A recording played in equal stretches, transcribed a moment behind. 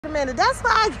a minute. That's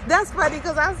funny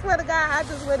because I swear to God, I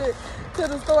just went to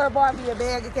the store and bought me a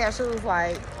bag of cashews,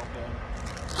 like,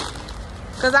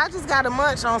 because I just got to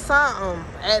munch on something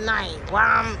at night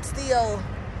while I'm still.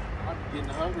 I'm getting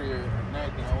hungrier at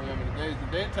night than I am in the days.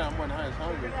 The daytime wasn't as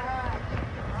hungry.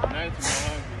 At night, I'm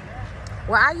hungry.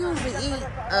 Well, I usually eat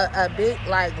a big,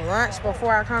 like, lunch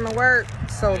before I come to work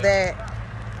so that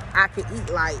I can eat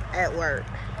light at work.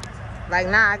 Like,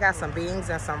 now I got some beans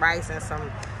and some rice and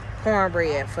some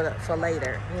cornbread for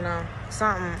later, you know?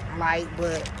 Something light,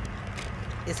 but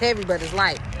it's heavy, but it's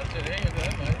light.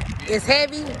 It's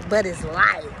heavy, but it's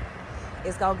light.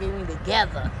 It's gonna get me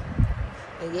together.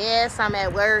 And yes, I'm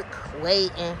at work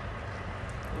waiting.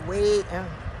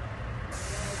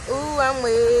 Ooh, I'm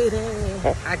waiting.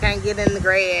 I can't get in the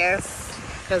grass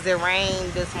because it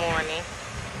rained this morning.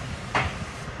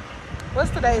 What's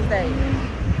today's date?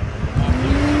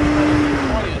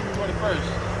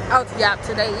 21st. Oh, yeah,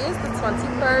 today is the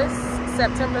 21st,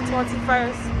 September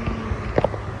 21st.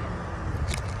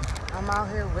 I'm out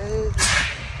here waiting.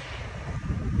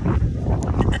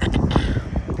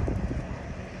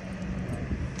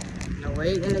 I'm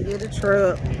waiting to get a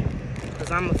truck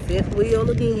because I'm a fifth wheel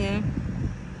again.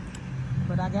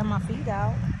 But I got my feet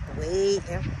out.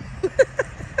 Waiting.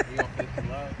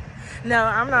 No,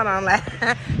 I'm not on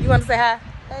live. You want to say hi?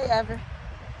 Hey, Evan.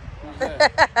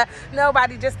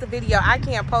 Nobody, just the video. I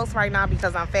can't post right now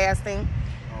because I'm fasting.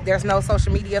 There's no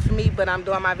social media for me, but I'm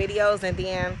doing my videos and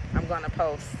then I'm going to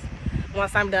post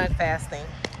once I'm done fasting.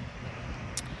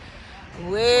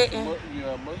 Wait. You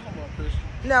a Muslim or Christian?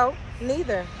 No,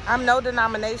 neither. I'm no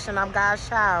denomination. I'm God's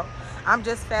child. I'm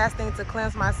just fasting to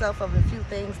cleanse myself of a few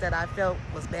things that I felt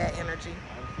was bad energy.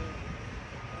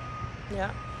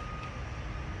 Yep.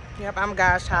 Yep, I'm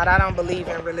God's child. I don't believe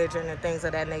in religion and things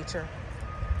of that nature.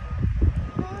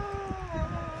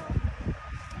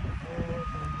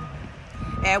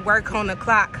 At work on the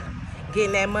clock,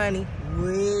 getting that money.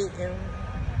 Waiting.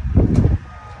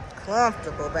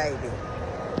 Comfortable, baby.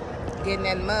 Getting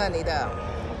that money, though.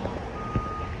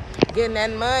 Getting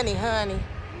that money, honey.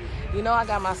 You know I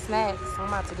got my snacks. I'm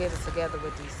about to get it together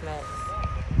with these snacks.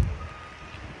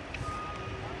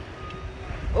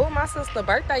 Oh, my sister's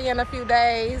birthday in a few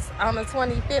days on the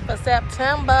 25th of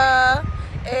September.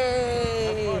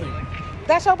 Hey.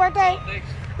 That's your birthday?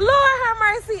 Lord have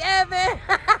mercy, Evan.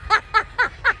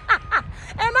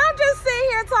 And I'm just sitting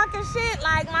here talking shit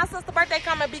like my sister's birthday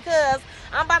coming because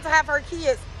I'm about to have her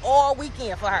kids all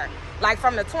weekend for her. Like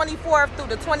from the 24th through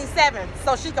the 27th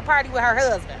so she can party with her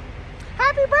husband.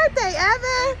 Happy birthday,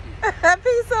 Evan.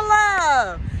 Peace and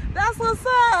love. That's what's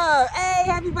up. Hey,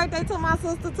 happy birthday to my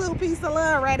sister too. Peace and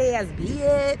love, red ass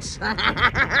bitch.